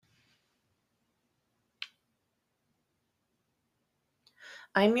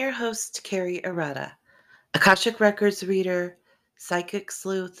I'm your host, Carrie Arata, Akashic Records reader, psychic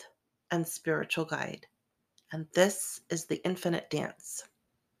sleuth, and spiritual guide. And this is The Infinite Dance,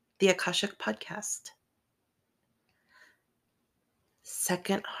 the Akashic podcast.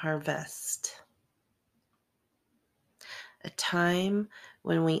 Second harvest, a time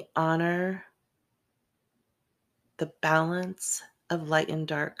when we honor the balance of light and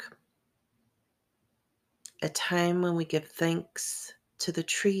dark, a time when we give thanks to the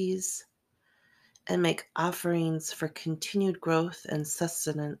trees and make offerings for continued growth and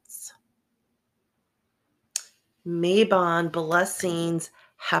sustenance. Mabon blessings,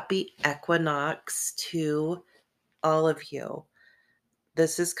 happy equinox to all of you.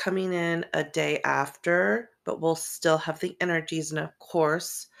 This is coming in a day after, but we'll still have the energies. And of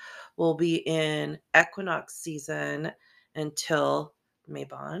course, we'll be in equinox season until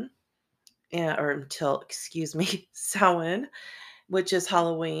Mabon, or until, Samhain, which is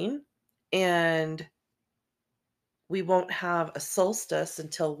Halloween. And we won't have a solstice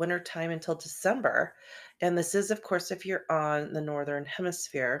until wintertime, until December. And this is, of course, if you're on the northern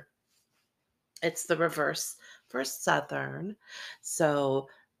hemisphere, it's the reverse for southern. So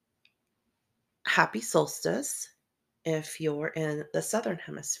happy solstice if you're in the southern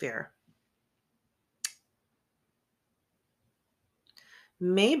hemisphere.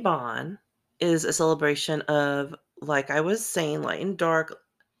 Mabon is a celebration of, like I was saying, light and dark,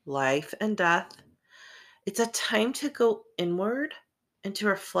 life and death. It's a time to go inward and to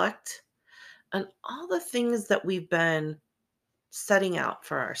reflect on all the things that we've been setting out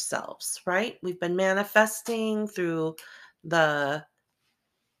for ourselves, right? We've been manifesting through the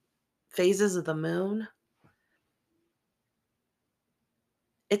phases of the moon.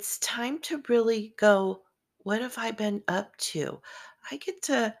 It's time to really go, what have I been up to? I get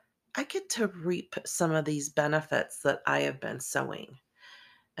to I get to reap some of these benefits that I have been sowing.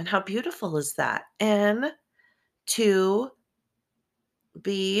 And how beautiful is that? And to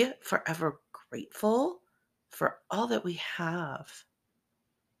be forever grateful for all that we have.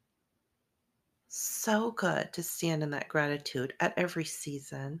 So good to stand in that gratitude at every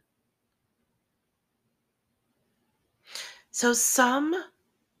season. So some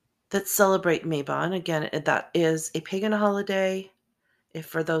that celebrate Mabon, again, that is a pagan holiday. If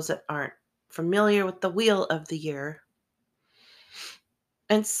for those that aren't familiar with the wheel of the year,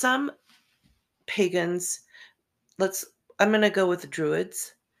 and some pagans, I'm going to go with the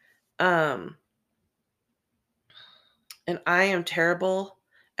Druids. Um, and I am terrible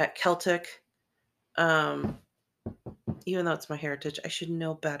at Celtic. Um, even though it's my heritage, I should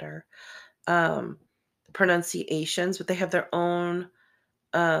know better. Pronunciations, but they have their own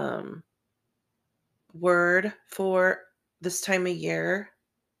um, word for this time of year.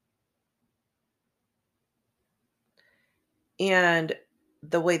 And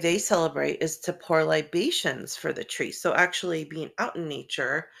the way they celebrate is to pour libations for the tree. So actually being out in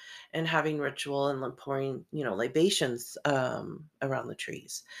nature and having ritual and pouring, libations around the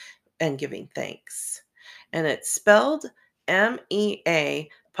trees and giving thanks. And it's spelled MEA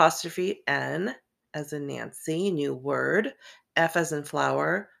apostrophe N as in Nancy, new word, F as in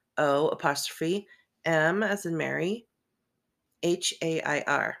flower, O apostrophe, M as in Mary,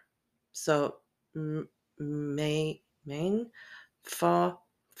 HAIR. So May, Fa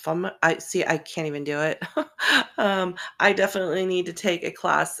I see, I can't even do it. I definitely need to take a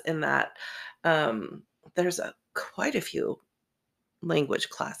class in that. There's quite a few language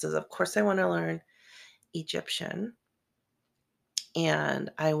classes. Of course, I want to learn Egyptian, and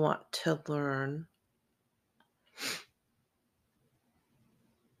I want to learn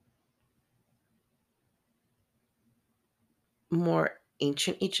more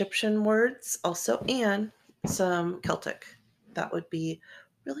ancient Egyptian words also, and some Celtic. That would be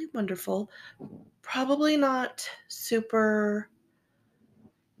really wonderful. Probably not super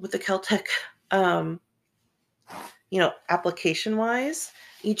with the Celtic, application wise.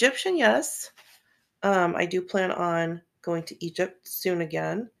 Egyptian, yes. I do plan on going to Egypt soon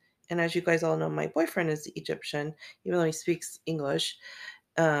again. And as you guys all know, my boyfriend is Egyptian, even though he speaks English.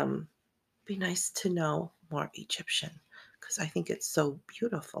 Be nice to know more Egyptian because I think it's so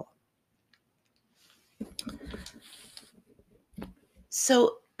beautiful.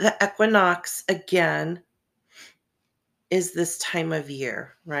 So the equinox, again, is this time of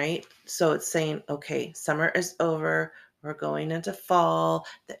year, right? So it's saying, okay, summer is over. We're going into fall.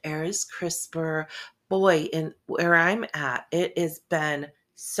 The air is crisper. Boy, in where I'm at, it has been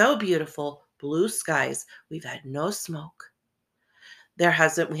so beautiful. Blue skies. We've had no smoke. We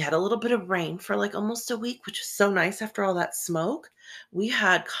had a little bit of rain for like almost a week, which is so nice after all that smoke. We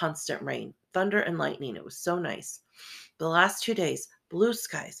had constant rain, thunder and lightning. It was so nice. The last 2 days, blue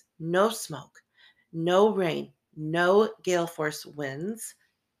skies, no smoke, no rain, no gale force winds.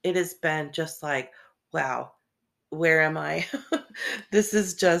 It has been just like, wow, where am I? This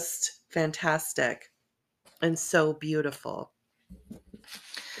is just fantastic and so beautiful.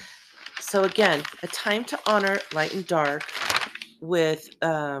 So, again, a time to honor light and dark with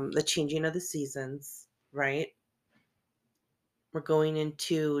the changing of the seasons, right? We're going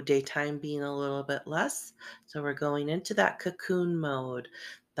into daytime being a little bit less. So, we're going into that cocoon mode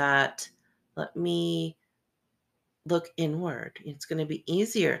that let me look inward. It's going to be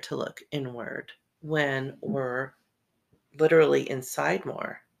easier to look inward when we're literally inside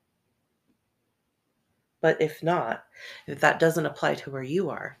more. But if not, if that doesn't apply to where you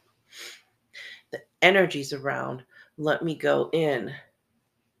are, the energies around, let me go in,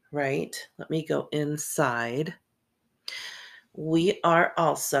 right? Let me go inside. We are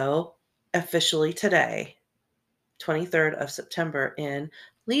also officially today, 23rd of September, in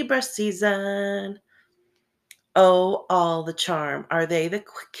Libra season. Oh, all the charm. Are they the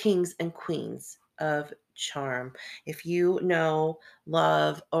kings and queens of charm? If you know,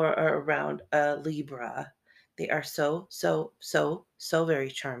 love, or are around a Libra, they are so, so, so, so very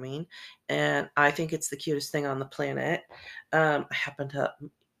charming. And I think it's the cutest thing on the planet. I happen to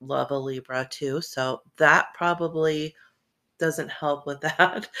love a Libra too. So that probably doesn't help with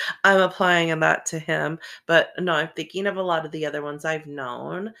that. I'm applying that to him. But no, I'm thinking of a lot of the other ones I've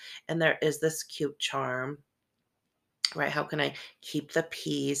known. And there is this cute charm, right? How can I keep the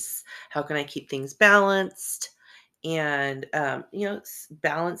peace? How can I keep things balanced? And,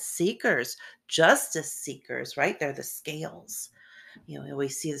 balance seekers, justice seekers, right? They're the scales. We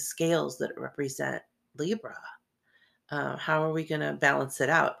always see the scales that represent Libra. How are we going to balance it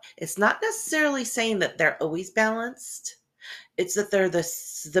out? It's not necessarily saying that they're always balanced. It's that they're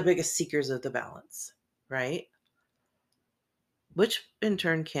the biggest seekers of the balance, right? Which in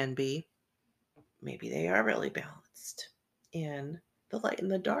turn can be maybe they are really balanced in the light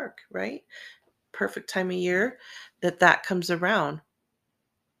and the dark, right? Perfect time of year that comes around.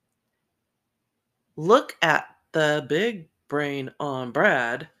 Look at the big brain on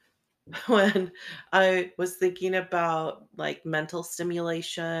Brad when I was thinking about like mental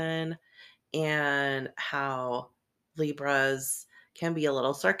stimulation and how Libras can be a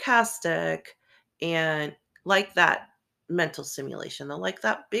little sarcastic and like that mental stimulation. They like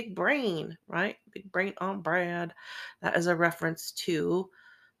that big brain, right? Big brain on Brad. That is a reference to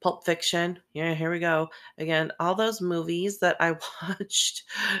Pulp Fiction. Yeah, here we go. Again, all those movies that I watched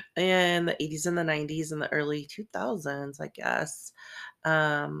in the 80s and the 90s and the early 2000s, I guess.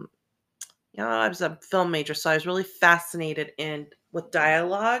 Um, I was a film major, so I was really fascinated in with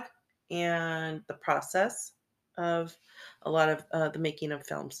dialogue and the process of a lot of the making of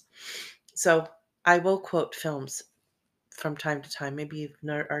films. So I will quote films from time to time. Maybe you've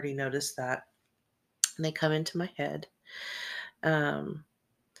already noticed that, and they come into my head. Um,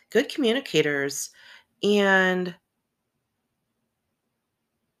 Good communicators, and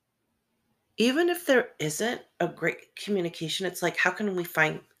even if there isn't a great communication, it's like how can we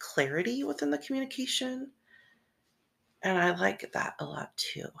find clarity within the communication? And I like that a lot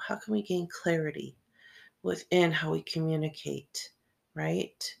too. How can we gain clarity within how we communicate,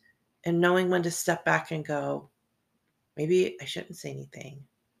 right? And knowing when to step back and go, maybe I shouldn't say anything.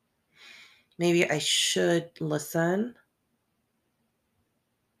 Maybe I should listen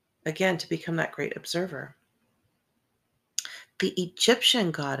again to become that great observer. The Egyptian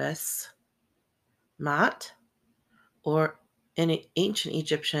goddess Mat, or in ancient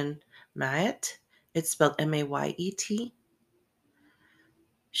Egyptian Mayet, it's spelled Mayet.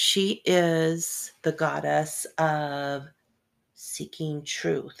 She is the goddess of seeking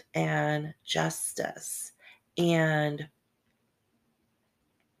truth and justice and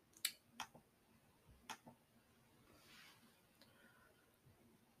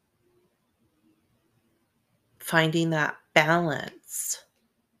finding that balance.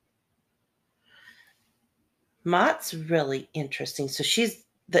 Mot's really interesting. So she's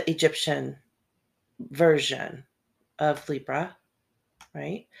the Egyptian version of Libra,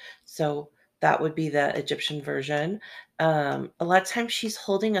 right? So that would be the Egyptian version. A lot of times she's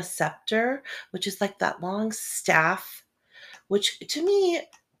holding a scepter, which is like that long staff, which to me,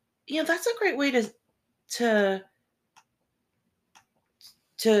 that's a great way to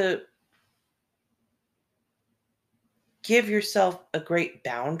to give yourself a great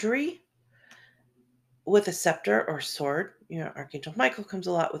boundary with a scepter or sword. Archangel Michael comes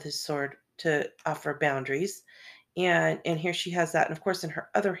a lot with his sword to offer boundaries. And here she has that. And of course, in her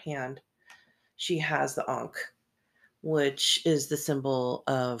other hand, she has the Ankh, which is the symbol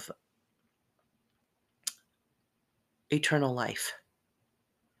of eternal life.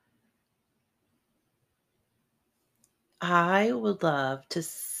 I would love to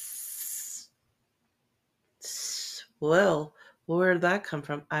well, where did that come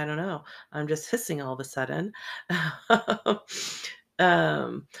from? I don't know. I'm just hissing all of a sudden.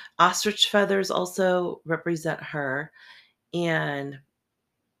 um, Ostrich feathers also represent her. And,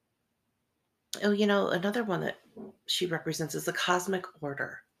 oh, another one that she represents is the cosmic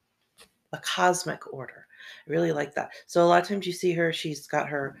order. A cosmic order. I really like that. So a lot of times you see her, she's got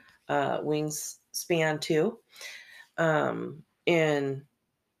her wings span too.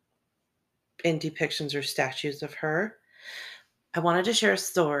 In depictions or statues of her. I wanted to share a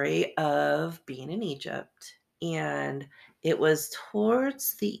story of being in Egypt, and it was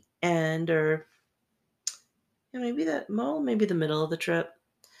towards the end, or maybe the middle of the trip,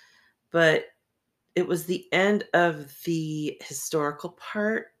 but it was the end of the historical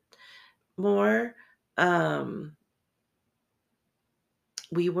part more. Um,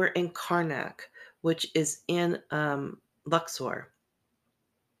 we were in Karnak, which is in Luxor,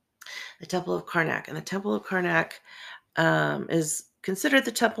 the Temple of Karnak, and the Temple of Karnak is considered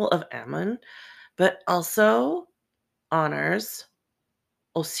the Temple of Ammon, but also honors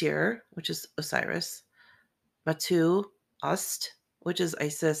Osir, which is Osiris, Matu, Ust, which is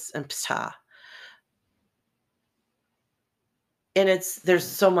Isis, and Ptah. And there's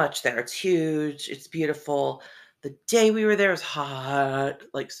so much there. It's huge. It's beautiful. The day we were there was hot,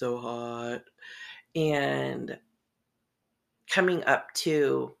 like so hot. And coming up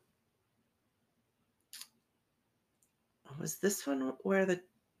to, was this one where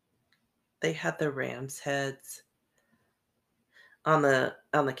they had the ram's heads on the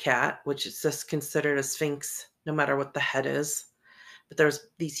cat, which is just considered a sphinx, no matter what the head is. But there's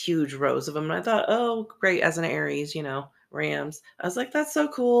these huge rows of them, and I thought, oh, great, as an Aries, rams. I was like, that's so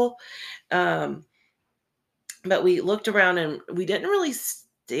cool. Um, but we looked around, and we didn't really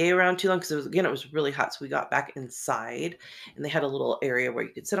stay around too long because it was really hot. So we got back inside, and they had a little area where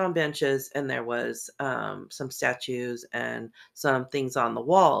you could sit on benches, and there was some statues and some things on the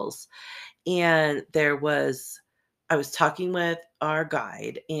walls. And I was talking with our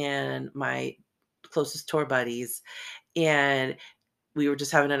guide and my closest tour buddies, and we were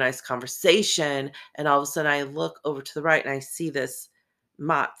just having a nice conversation. And all of a sudden, I look over to the right and I see this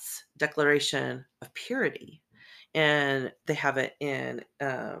Mat's Declaration of Purity. And they have it in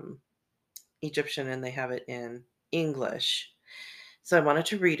Egyptian and they have it in English. So I wanted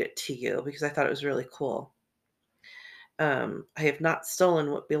to read it to you because I thought it was really cool. I have not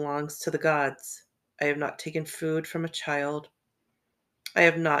stolen what belongs to the gods. I have not taken food from a child. I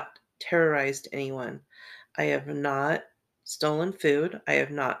have not terrorized anyone. I have not stolen food. I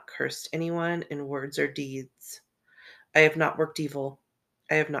have not cursed anyone in words or deeds. I have not worked evil.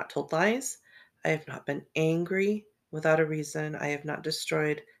 I have not told lies. I have not been angry without a reason. I have not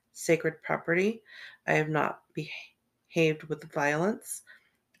destroyed sacred property. I have not behaved with violence.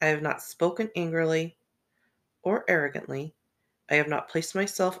 I have not spoken angrily or arrogantly. I have not placed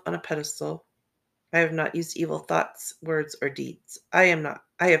myself on a pedestal. I have not used evil thoughts, words, or deeds. I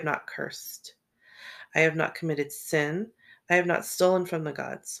have not cursed. I have not committed sin. I have not stolen from the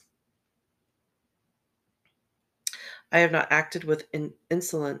gods. I have not acted with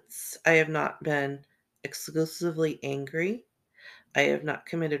insolence. I have not been exclusively angry. I have not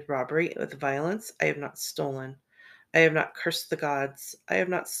committed robbery with violence. I have not stolen. I have not cursed the gods. I have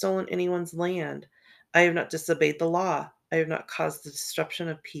not stolen anyone's land. I have not disobeyed the law. I have not caused the disruption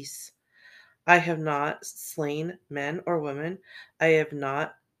of peace. I have not slain men or women. I have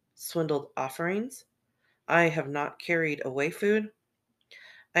not swindled offerings. I have not carried away food.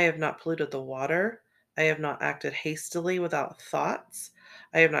 I have not polluted the water. I have not acted hastily without thoughts.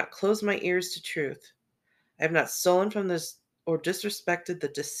 I have not closed my ears to truth. I have not stolen from this or disrespected the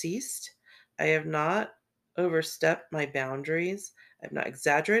deceased. I have not overstepped my boundaries. I have not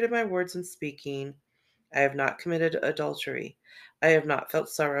exaggerated my words in speaking. I have not committed adultery. I have not felt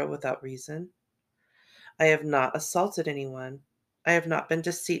sorrow without reason. I have not assaulted anyone. I have not been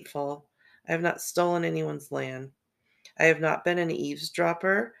deceitful. I have not stolen anyone's land. I have not been an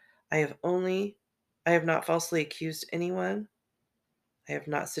eavesdropper. I have not falsely accused anyone. I have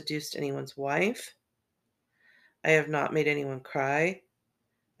not seduced anyone's wife. I have not made anyone cry.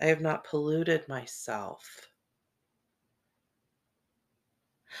 I have not polluted myself.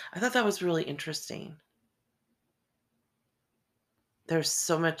 I thought that was really interesting. There's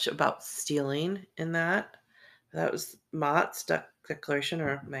so much about stealing in that. That was Mott's declaration,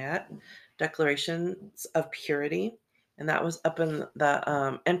 or Matt, declarations of purity. And that was up in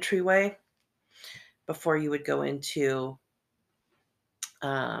the entryway before you would go into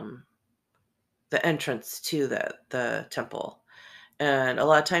um, the entrance to the temple. And a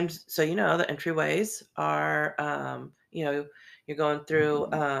lot of times, so the entryways are, you're going through,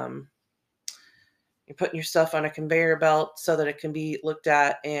 you're putting your stuff on a conveyor belt so that it can be looked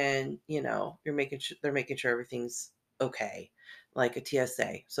at, and you're making sure they're making sure everything's okay, like a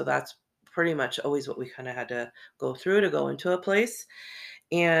TSA. So that's pretty much always what we kind of had to go through to go into a place.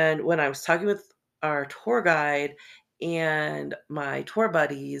 And when I was talking with our tour guide and my tour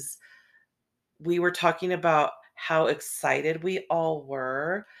buddies, we were talking about how excited we all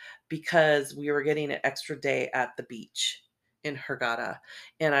were because we were getting an extra day at the beach in Hurghada.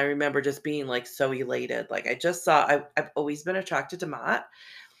 And I remember just being like so elated. Like I just saw, I've always been attracted to Matt,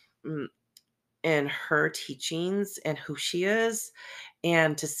 mm, and her teachings and who she is.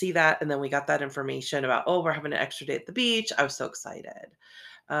 And to see that, and then we got that information about, oh, we're having an extra day at the beach. I was so excited.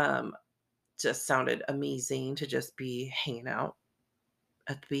 Um, just sounded amazing to just be hanging out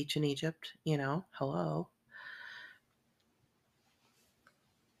at the beach in Egypt, hello.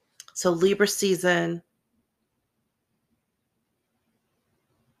 So Libra season,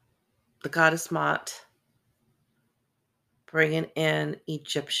 the goddess Mot bringing in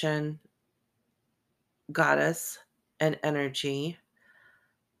Egyptian goddess and energy,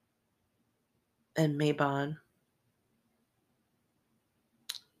 and Mabon.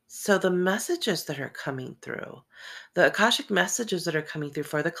 So the messages that are coming through, the Akashic messages that are coming through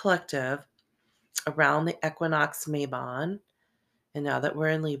for the collective around the Equinox Mabon, and now that we're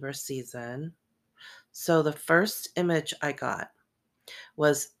in Libra season. So the first image I got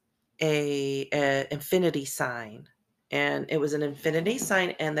was a infinity sign, and it was an infinity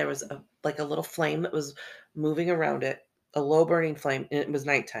sign, and there was like a little flame that was moving around it, a low burning flame, and it was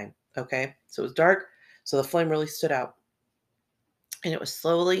nighttime. Okay, so it was dark, so the flame really stood out, and it was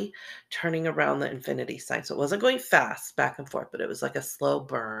slowly turning around the infinity sign. So it wasn't going fast back and forth, but it was like a slow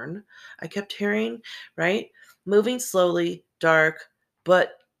burn. I kept hearing, right? Moving slowly, dark,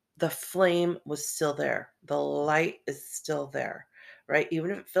 but the flame was still there. The light is still there, right? Even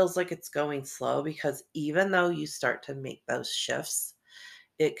if it feels like it's going slow, because even though you start to make those shifts,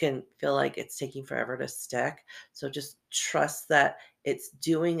 it can feel like it's taking forever to stick. So just trust that it's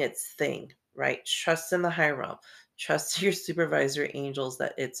doing its thing, right? Trust in the higher realm. Trust your supervisory angels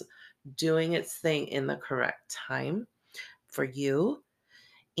that it's doing its thing in the correct time for you,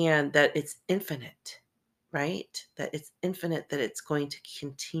 and that it's infinite, right? That it's infinite, that it's going to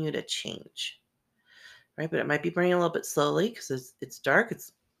continue to change, right? But it might be burning a little bit slowly because it's dark.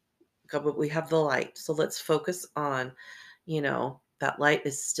 But we have the light. So let's focus on, that light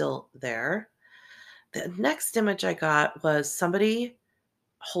is still there. The next image I got was somebody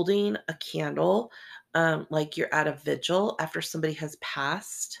holding a candle, like you're at a vigil after somebody has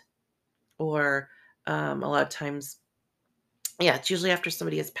passed, or a lot of times, yeah, it's usually after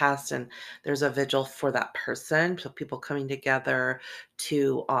somebody has passed and there's a vigil for that person. So people coming together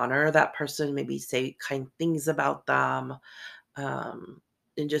to honor that person, maybe say kind things about them, um,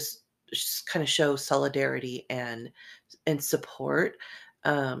 and just kind of show solidarity and support,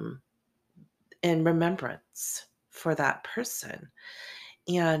 um, and remembrance for that person.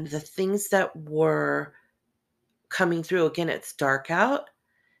 And the things that were coming through, again, it's dark out.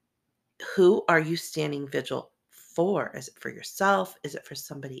 Who are you standing vigil for? Is it for yourself? Is it for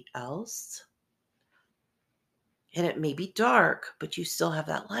somebody else? And it may be dark, but you still have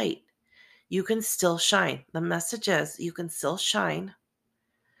that light. You can still shine. The message is you can still shine,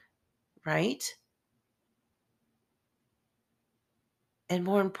 right? And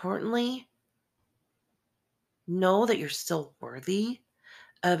more importantly, know that you're still worthy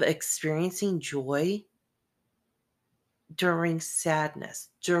of experiencing joy during sadness,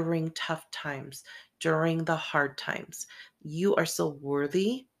 during tough times, during the hard times. You are still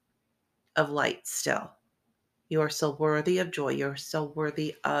worthy of light still. You are still worthy of joy. You're still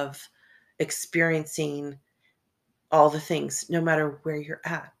worthy of experiencing all the things, no matter where you're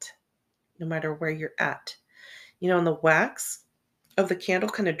at. No matter where you're at. And the wax of the candle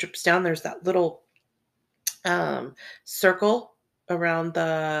kind of drips down. There's that little um, circle around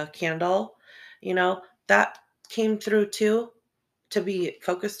the candle, that came through too to be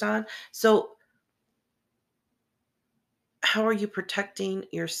focused on. So, how are you protecting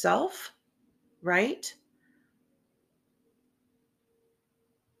yourself, right?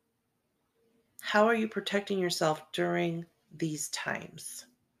 How are you protecting yourself during these times?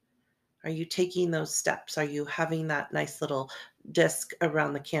 Are you taking those steps? Are you having that nice little disc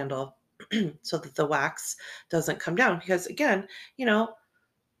around the candle so that the wax doesn't come down? Because again,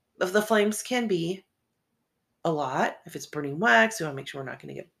 the flames can be a lot. If it's burning wax, we want to make sure we're not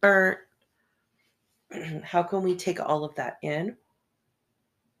going to get burnt. How can we take all of that in?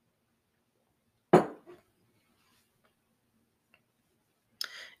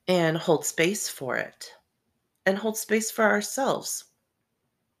 and hold space for it and hold space for ourselves,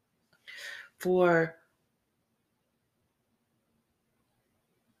 for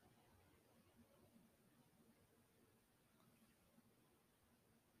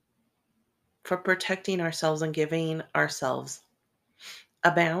protecting ourselves and giving ourselves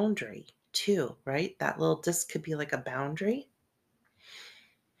a boundary too, right? That little disc could be like a boundary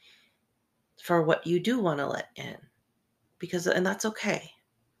for what you do want to let in, because and that's okay.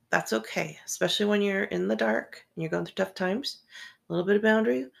 That's okay, especially when you're in the dark and you're going through tough times. A little bit of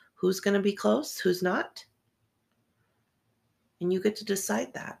boundary, who's going to be close, who's not, and you get to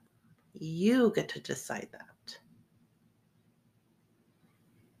decide that. You get to decide that.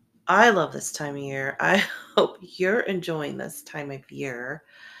 I love this time of year. I hope you're enjoying this time of year.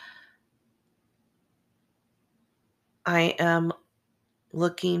 I am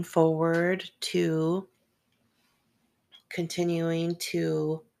looking forward to continuing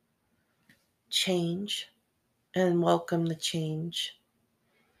to change and welcome the change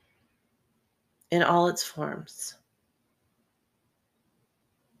in all its forms.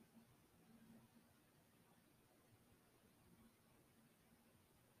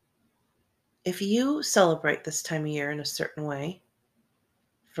 If you celebrate this time of year in a certain way,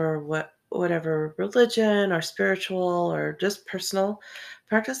 for whatever religion or spiritual or just personal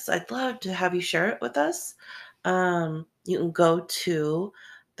practice, I'd love to have you share it with us. You can go to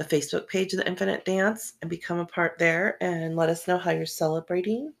the Facebook page of the Infinite Dance and become a part there and let us know how you're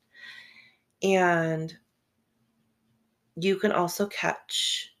celebrating. And you can also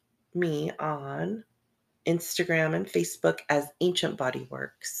catch me on Instagram and Facebook as Ancient Body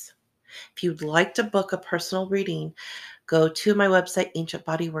Works. If you'd like to book a personal reading, go to my website,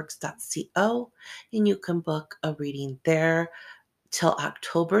 ancientbodyworks.co, and you can book a reading there till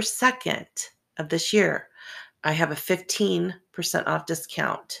October 2nd of this year. I have a 15% off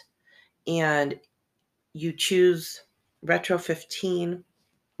discount, and you choose Retro 15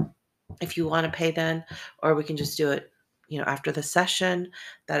 if you want to pay then, or we can just do it, after the session.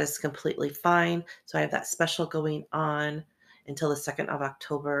 That is completely fine. So I have that special going on until the 2nd of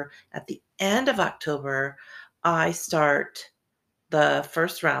October. At the end of October, I start the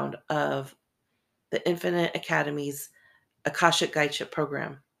first round of the Infinite Academy's Akashic Guideship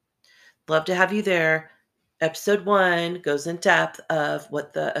program. Love to have you there. Episode 1 goes in depth of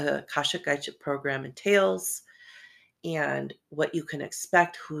what the Akashic Guideship program entails and what you can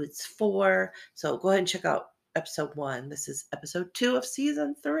expect, who it's for. So go ahead and check out episode 1. This is episode 2 of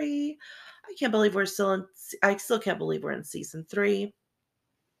season 3. I still can't believe we're in season 3.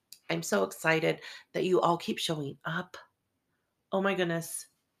 I'm so excited that you all keep showing up. Oh my goodness.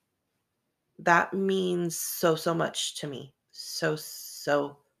 That means so, so much to me. So,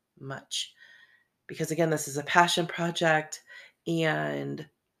 so much. Because again, this is a passion project, and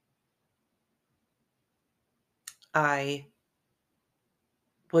I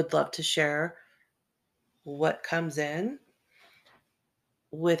would love to share what comes in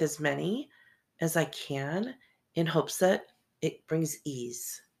with as many as I can, in hopes that it brings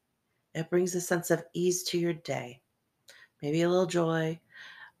ease. It brings a sense of ease to your day, maybe a little joy.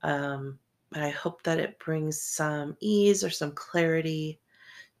 But I hope that it brings some ease or some clarity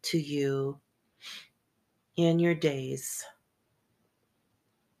to you in your days.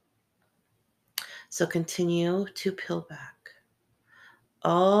 So continue to peel back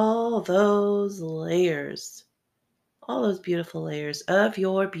all those beautiful layers of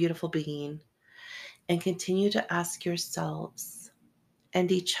your beautiful being, and continue to ask yourselves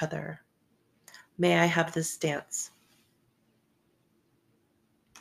and each other, may I have this dance